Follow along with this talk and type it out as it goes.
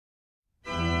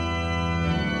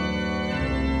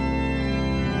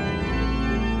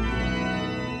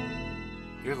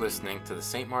You're listening to the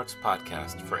St. Mark's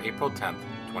Podcast for April 10th,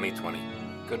 2020,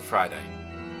 Good Friday.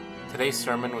 Today's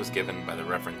sermon was given by the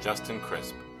Reverend Justin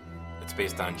Crisp. It's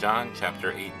based on John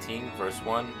chapter 18, verse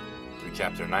 1 through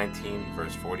chapter 19,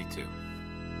 verse 42.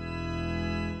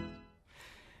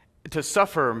 To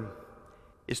suffer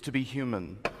is to be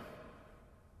human.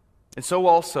 And so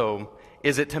also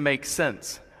is it to make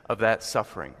sense of that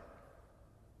suffering.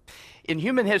 In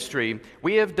human history,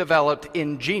 we have developed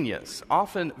ingenious,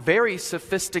 often very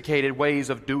sophisticated ways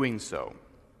of doing so.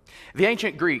 The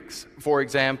ancient Greeks, for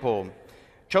example,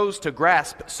 chose to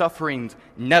grasp suffering's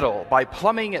nettle by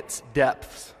plumbing its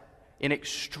depths in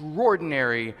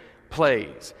extraordinary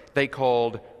plays they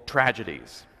called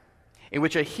tragedies, in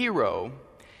which a hero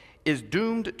is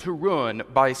doomed to ruin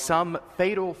by some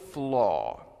fatal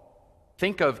flaw.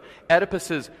 Think of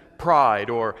Oedipus's pride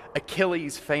or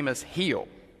Achilles' famous heel.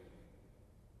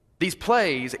 These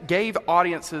plays gave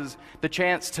audiences the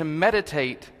chance to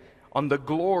meditate on the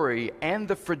glory and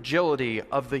the fragility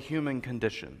of the human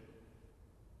condition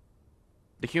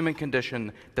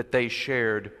that they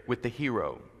shared with the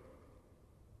hero.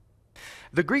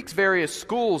 The Greeks' various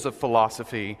schools of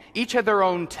philosophy each had their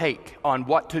own take on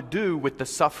what to do with the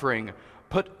suffering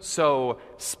put so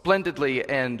splendidly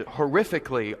and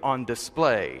horrifically on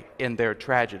display in their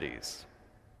tragedies.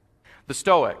 The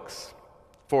Stoics,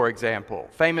 for example,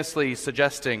 famously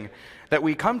suggesting that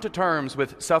we come to terms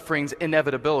with suffering's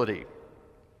inevitability,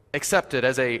 accept it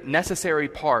as a necessary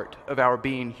part of our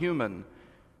being human,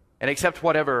 and accept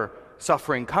whatever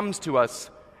suffering comes to us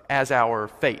as our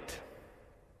fate.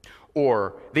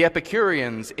 Or the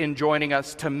Epicureans enjoining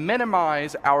us to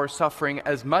minimize our suffering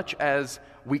as much as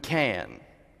we can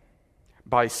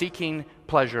by seeking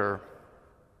pleasure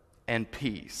and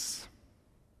peace,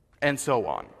 and so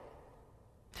on.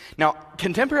 Now,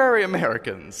 contemporary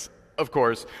Americans, of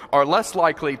course, are less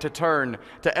likely to turn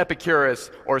to Epicurus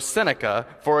or Seneca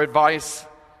for advice.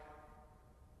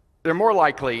 They're more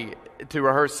likely to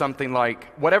rehearse something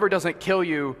like, whatever doesn't kill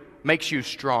you makes you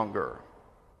stronger,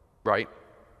 right?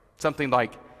 Something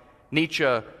like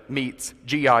Nietzsche meets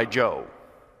G.I. Joe.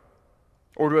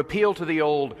 Or to appeal to the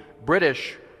old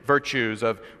British virtues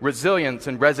of resilience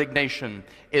and resignation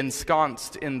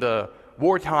ensconced in the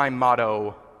wartime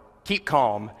motto, keep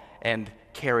calm and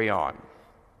carry on.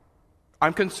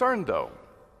 I'm concerned, though,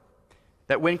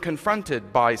 that when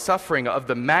confronted by suffering of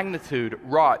the magnitude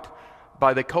wrought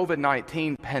by the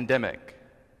COVID-19 pandemic,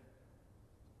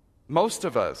 most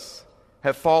of us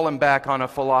have fallen back on a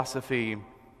philosophy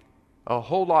a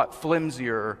whole lot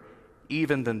flimsier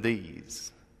even than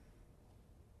these.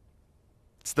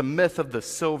 It's the myth of the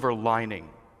silver lining,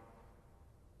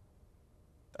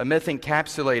 a myth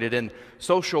encapsulated in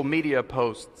social media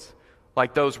posts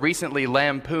like those recently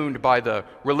lampooned by the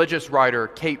religious writer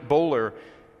Kate Bowler,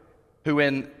 who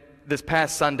in this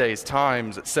past Sunday's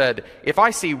Times said, "If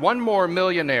I see one more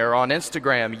millionaire on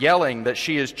Instagram yelling that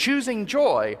she is choosing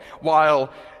joy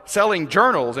while selling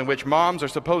journals in which moms are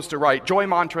supposed to write joy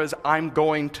mantras, I'm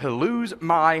going to lose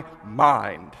my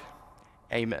mind.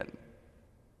 Amen."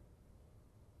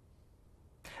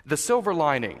 The silver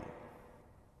lining,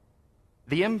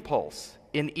 the impulse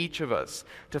in each of us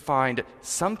to find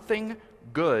something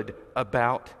good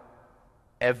about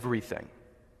everything.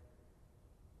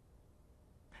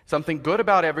 Something good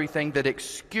about everything that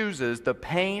excuses the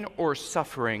pain or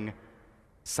suffering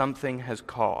something has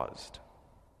caused.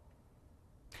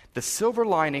 The silver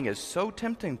lining is so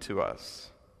tempting to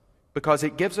us because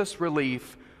it gives us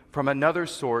relief from another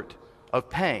sort of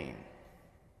pain,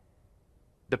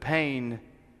 the pain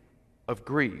of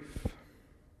grief,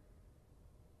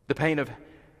 the pain of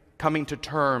coming to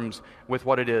terms with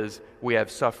what it is we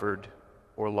have suffered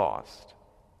or lost.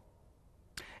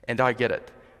 And I get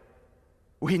it.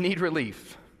 We need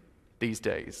relief these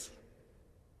days,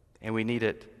 and we need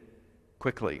it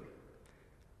quickly.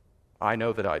 I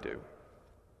know that I do.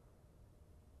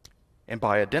 And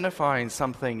by identifying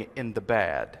something in the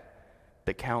bad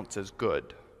that counts as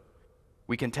good,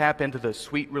 we can tap into the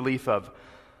sweet relief of,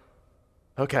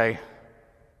 okay,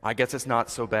 I guess it's not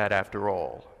so bad after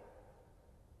all.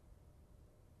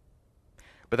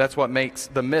 But that's what makes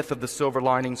the myth of the silver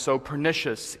lining so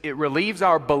pernicious. It relieves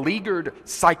our beleaguered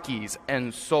psyches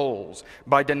and souls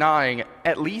by denying,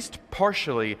 at least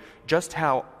partially, just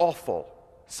how awful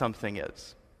something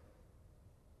is.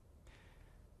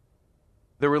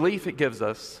 The relief it gives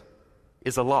us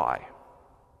is a lie.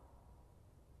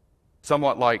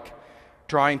 Somewhat like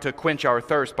trying to quench our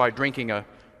thirst by drinking a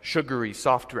sugary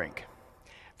soft drink.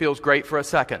 Feels great for a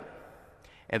second,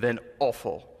 and then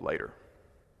awful later.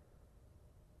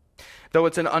 Though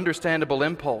it's an understandable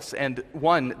impulse, and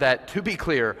one that, to be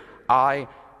clear, I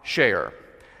share.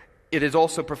 it is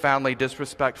also profoundly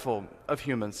disrespectful of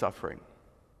human suffering.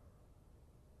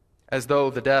 As though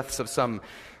the deaths of some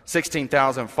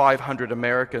 16,500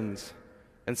 Americans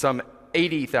and some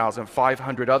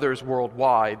 80,500 others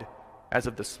worldwide as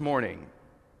of this morning,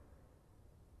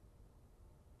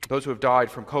 those who have died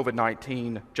from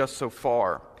COVID-19 just so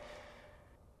far,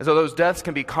 as though those deaths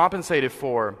can be compensated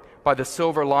for by the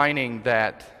silver lining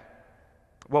that,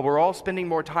 well, we're all spending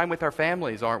more time with our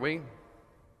families, aren't we?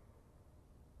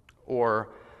 Or,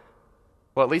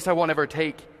 well, at least I won't ever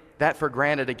take that for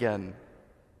granted again.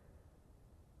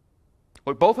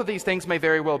 Look, both of these things may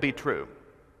very well be true,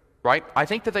 right? I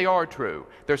think that they are true.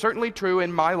 They're certainly true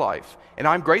in my life, and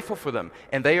I'm grateful for them,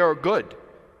 and they are good.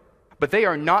 But they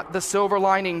are not the silver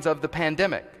linings of the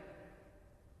pandemic.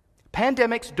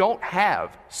 Pandemics don't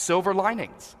have silver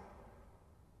linings.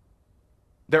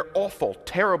 Their awful,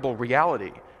 terrible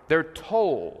reality, their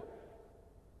toll,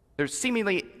 their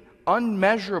seemingly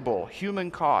unmeasurable human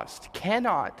cost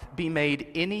cannot be made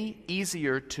any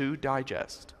easier to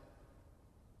digest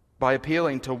by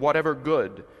appealing to whatever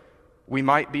good we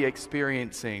might be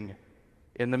experiencing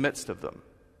in the midst of them.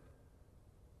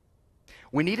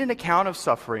 We need an account of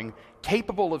suffering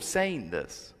capable of saying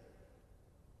this,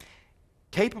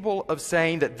 capable of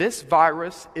saying that this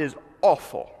virus is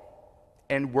awful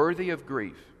and worthy of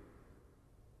grief,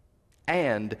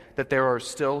 and that there are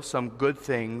still some good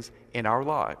things in our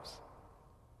lives.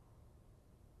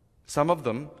 Some of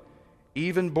them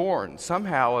even born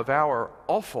somehow of our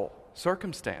awful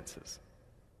circumstances.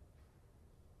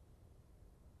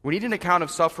 We need an account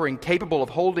of suffering capable of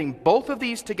holding both of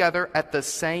these together at the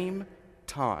same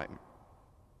time,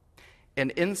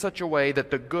 and in such a way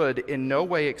that the good in no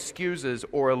way excuses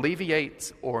or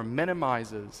alleviates or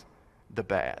minimizes the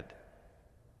bad.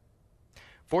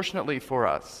 Fortunately for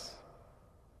us,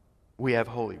 we have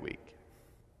Holy Week.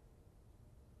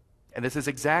 And this is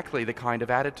exactly the kind of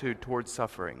attitude towards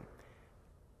suffering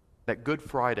that Good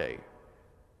Friday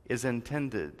is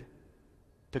intended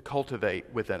to cultivate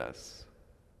within us.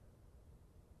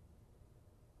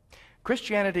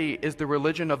 Christianity is the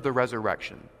religion of the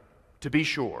resurrection, to be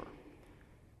sure.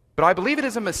 But I believe it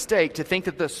is a mistake to think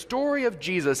that the story of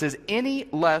Jesus is any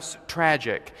less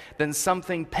tragic than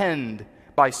something penned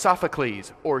by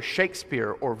Sophocles or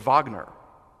Shakespeare or Wagner.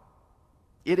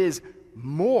 It is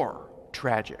more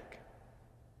tragic.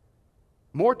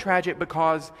 More tragic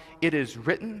because it is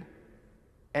written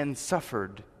and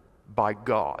suffered by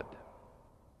God.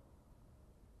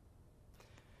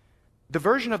 The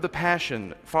version of the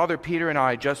Passion Father Peter and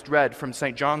I just read from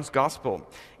St. John's Gospel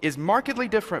is markedly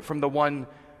different from the one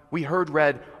we heard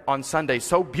read on Sunday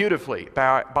so beautifully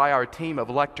by our team of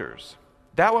lectors.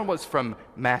 That one was from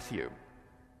Matthew.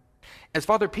 As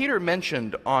Father Peter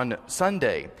mentioned on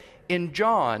Sunday, in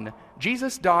John,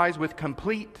 Jesus dies with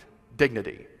complete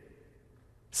dignity,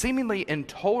 seemingly in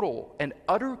total and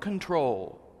utter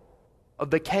control of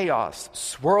the chaos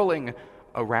swirling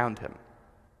around him.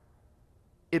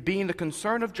 It being the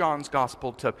concern of John's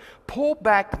Gospel to pull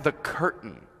back the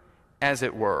curtain, as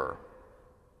it were,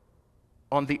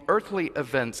 on the earthly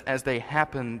events as they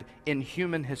happened in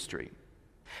human history,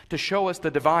 to show us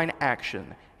the divine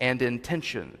action and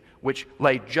intention which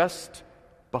lay just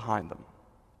behind them.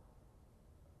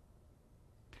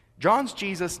 John's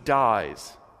Jesus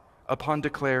dies upon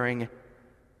declaring,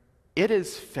 "It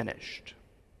is finished."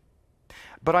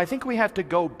 But I think we have to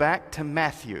go back to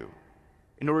Matthew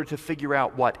in order to figure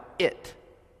out what it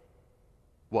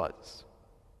was.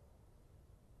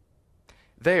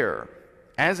 There,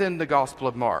 as in the Gospel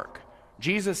of Mark,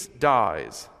 Jesus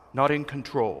dies not in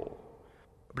control,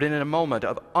 but in a moment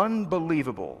of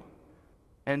unbelievable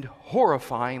and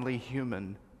horrifyingly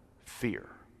human fear,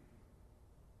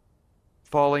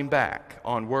 falling back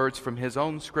on words from his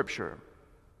own Scripture,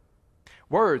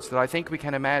 words that I think we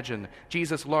can imagine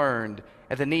Jesus learned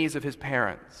at the knees of his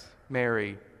parents,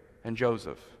 Mary and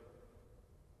Joseph.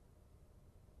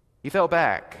 He fell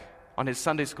back on his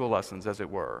Sunday school lessons, as it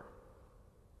were,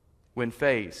 when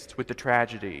faced with the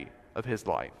tragedy of his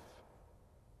life,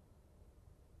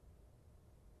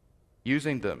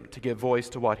 using them to give voice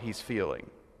to what he's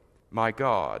feeling. My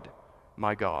God,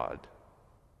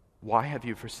 why have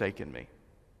you forsaken me?"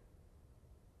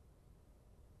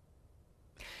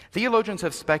 Theologians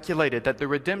have speculated that the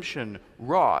redemption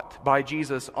wrought by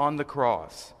Jesus on the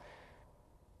cross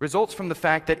results from the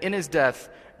fact that in his death,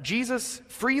 Jesus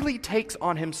freely takes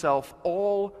on himself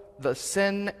all the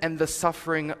sin and the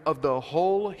suffering of the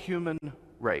whole human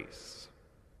race.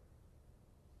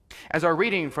 As our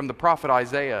reading from the prophet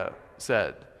Isaiah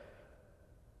said,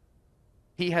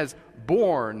 he has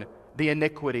borne the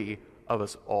iniquity of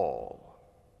us all.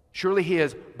 Surely he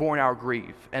has borne our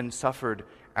grief and suffered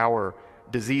our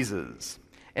diseases.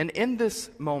 And in this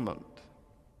moment,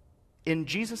 in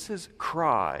Jesus'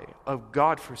 cry of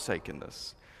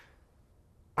God-forsakenness,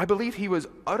 I believe he was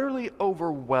utterly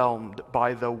overwhelmed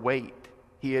by the weight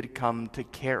he had come to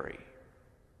carry.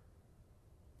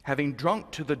 Having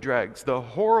drunk to the dregs the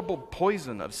horrible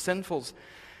poison of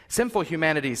sinful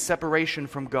humanity's separation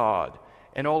from God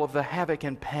and all of the havoc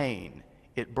and pain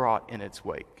it brought in its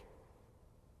wake.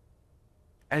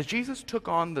 As Jesus took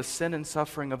on the sin and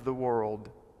suffering of the world,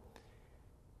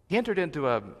 he entered into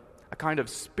a kind of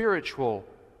spiritual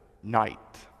night.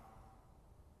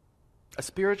 A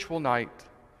spiritual night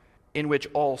in which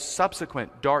all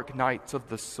subsequent dark nights of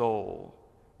the soul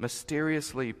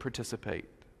mysteriously participate.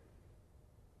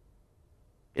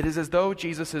 It is as though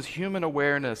Jesus' human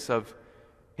awareness of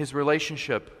his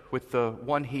relationship with the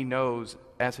one he knows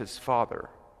as his Father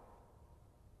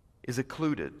is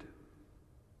occluded,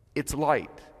 its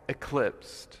light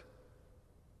eclipsed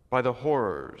by the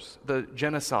horrors, the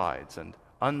genocides and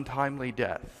untimely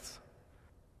deaths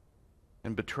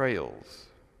and betrayals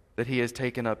that he has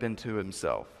taken up into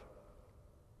himself.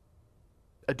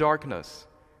 A darkness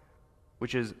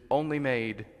which is only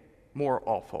made more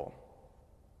awful,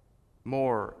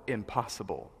 more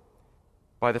impossible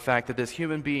by the fact that this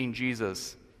human being,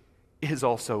 Jesus, is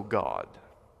also God,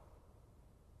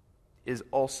 is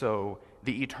also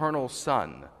the eternal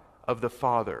Son of the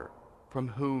Father, from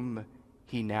whom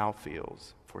he now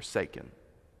feels forsaken.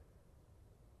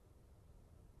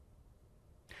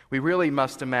 We really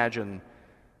must imagine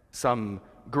some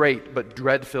great but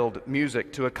dread-filled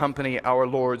music to accompany our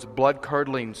Lord's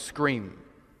blood-curdling scream.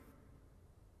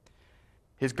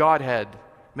 His Godhead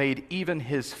made even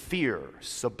his fear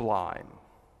sublime.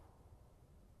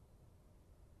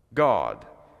 God,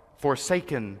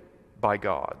 forsaken by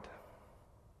God.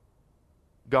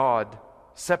 God,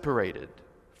 separated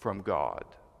from God.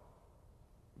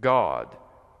 God,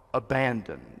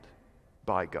 abandoned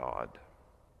by God.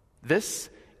 This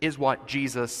is what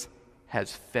Jesus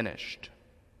has finished.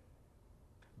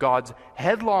 God's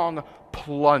headlong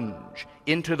plunge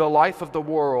into the life of the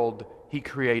world he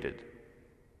created.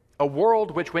 A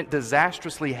world which went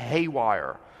disastrously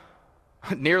haywire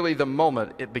nearly the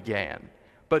moment it began,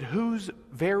 but whose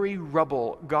very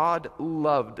rubble God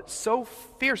loved so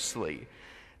fiercely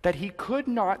that he could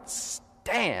not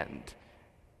stand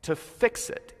to fix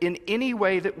it in any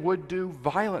way that would do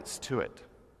violence to it,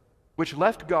 which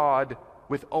left God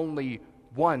with only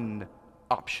one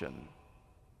option: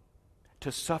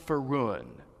 to suffer ruin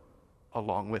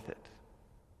along with it.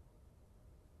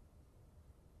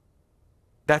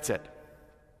 That's it.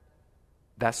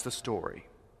 That's the story.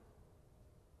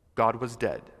 God was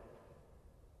dead,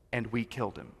 and we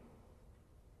killed him.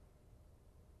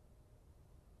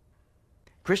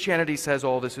 Christianity says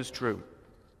all this is true.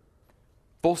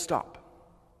 Full stop.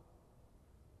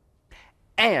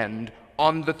 And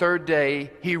on the third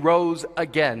day, he rose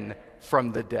again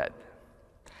from the dead.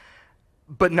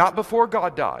 But not before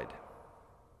God died.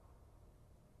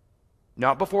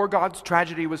 Not before God's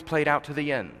tragedy was played out to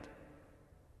the end.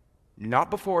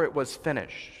 Not before it was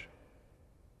finished.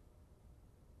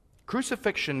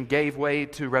 Crucifixion gave way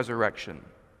to resurrection.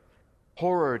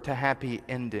 Horror to happy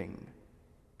ending.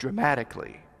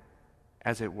 Dramatically,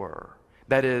 as it were.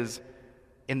 That is,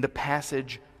 in the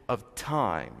passage of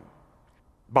time.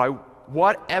 By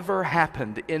whatever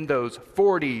happened in those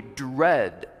 40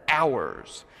 dread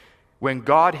hours when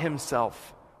God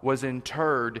himself was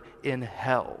interred in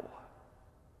hell.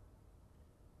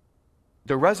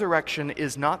 The resurrection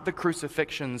is not the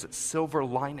crucifixion's silver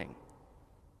lining.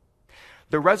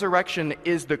 The resurrection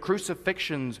is the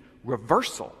crucifixion's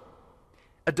reversal.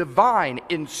 A divine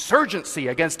insurgency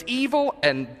against evil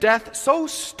and death so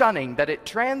stunning that it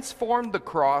transformed the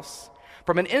cross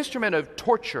from an instrument of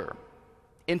torture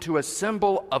into a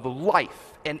symbol of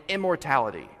life and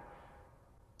immortality,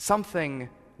 something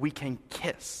we can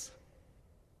kiss.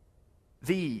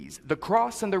 These, the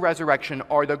cross and the resurrection,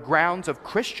 are the grounds of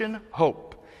Christian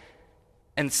hope,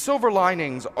 and silver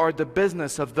linings are the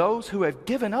business of those who have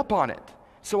given up on it.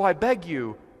 So I beg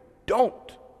you,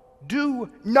 do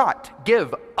not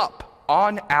give up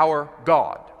on our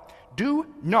God. Do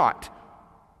not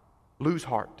lose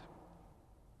heart.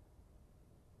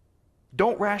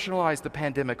 Don't rationalize the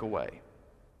pandemic away.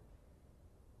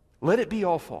 Let it be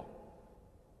awful.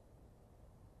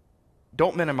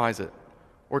 Don't minimize it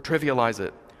or trivialize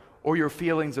it or your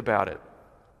feelings about it.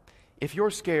 If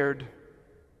you're scared,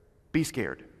 be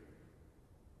scared.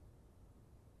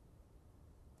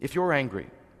 If you're angry,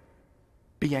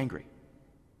 be angry.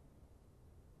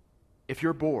 If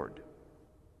you're bored,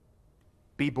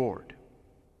 be bored.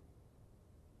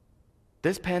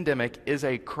 This pandemic is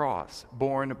a cross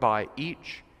borne by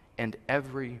each and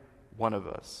every one of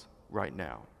us right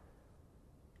now.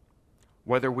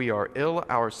 Whether we are ill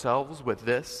ourselves with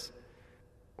this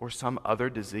or some other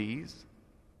disease,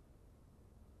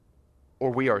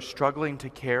 or we are struggling to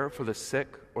care for the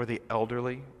sick or the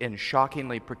elderly in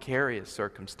shockingly precarious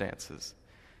circumstances,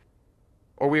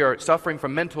 or we are suffering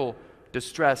from mental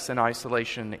distress and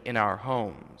isolation in our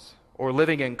homes, or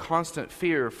living in constant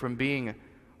fear from being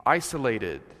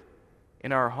isolated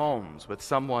in our homes with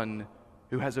someone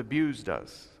who has abused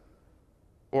us,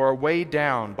 or are weighed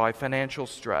down by financial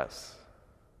stress,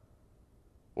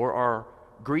 or are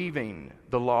grieving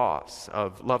the loss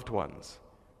of loved ones,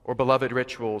 or beloved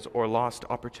rituals, or lost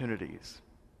opportunities.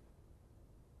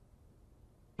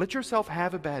 Let yourself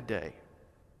have a bad day.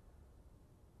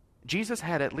 Jesus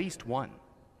had at least one.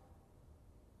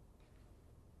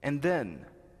 And then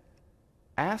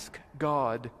ask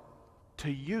God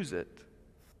to use it.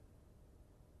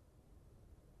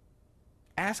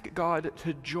 Ask God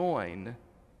to join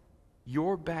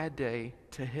your bad day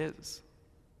to His,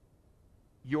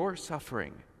 your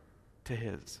suffering to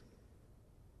His,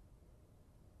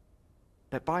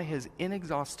 that by His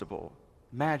inexhaustible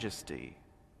majesty,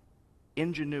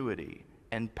 ingenuity,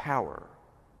 and power,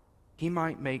 He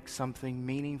might make something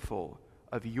meaningful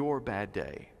of your bad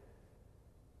day,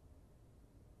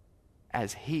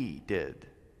 as He did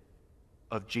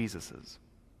of Jesus's.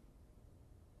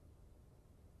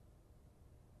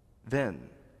 Then,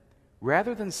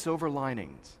 rather than silver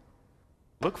linings,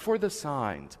 look for the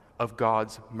signs of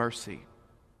God's mercy.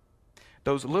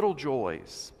 Those little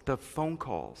joys, the phone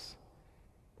calls,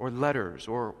 or letters,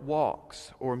 or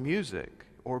walks, or music,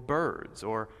 or birds,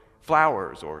 or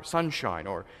flowers, or sunshine,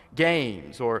 or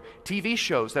games, or TV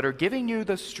shows that are giving you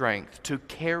the strength to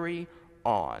carry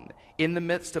on in the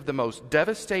midst of the most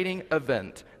devastating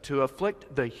event to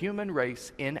afflict the human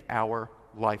race in our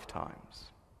lifetimes.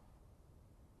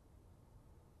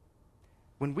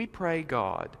 When we pray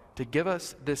God to give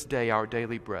us this day our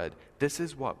daily bread, this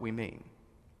is what we mean.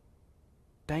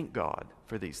 Thank God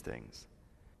for these things.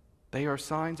 They are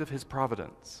signs of His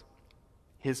providence,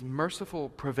 His merciful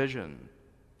provision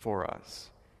for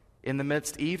us in the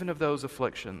midst even of those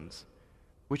afflictions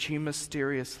which He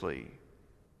mysteriously,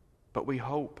 but we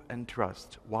hope and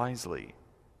trust wisely,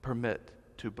 permit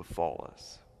to befall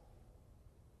us.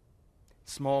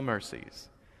 Small mercies,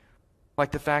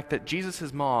 like the fact that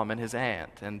Jesus' mom and his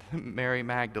aunt and Mary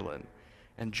Magdalene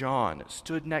and John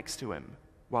stood next to Him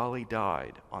while He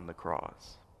died on the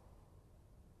cross.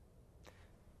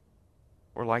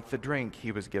 Or like the drink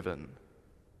He was given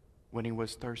when He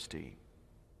was thirsty.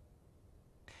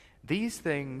 These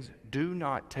things do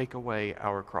not take away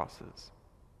our crosses,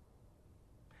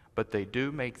 but they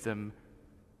do make them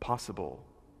possible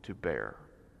to bear.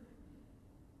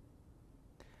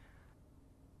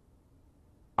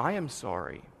 I am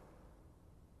sorry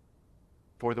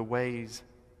for the ways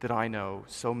that I know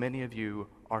so many of you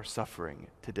are suffering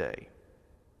today.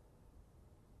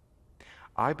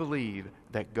 I believe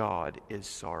that God is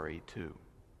sorry too.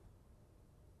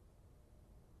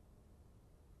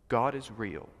 God is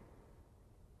real.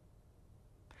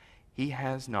 He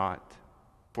has not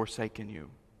forsaken you,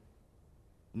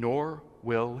 nor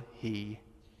will He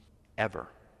ever.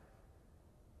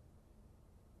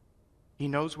 He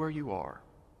knows where you are.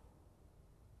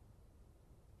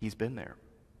 He's been there.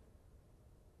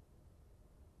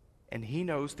 And He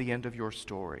knows the end of your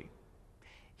story.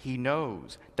 He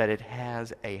knows that it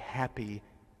has a happy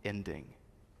ending,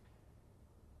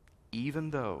 even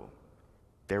though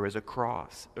there is a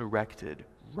cross erected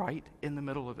right in the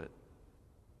middle of it.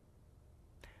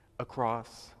 A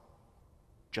cross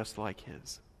just like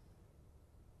His.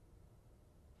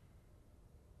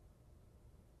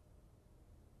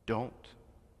 Don't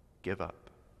give up.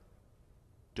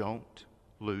 Don't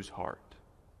lose heart.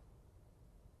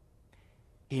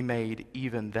 He made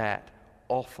even that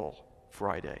awful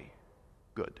Friday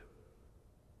good.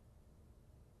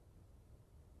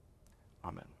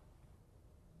 Amen.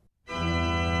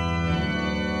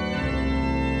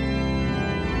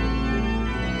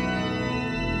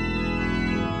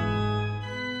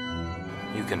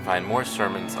 You can find more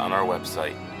sermons on our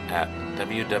website at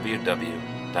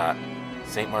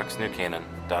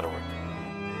www.stmarksnewcanaan.org.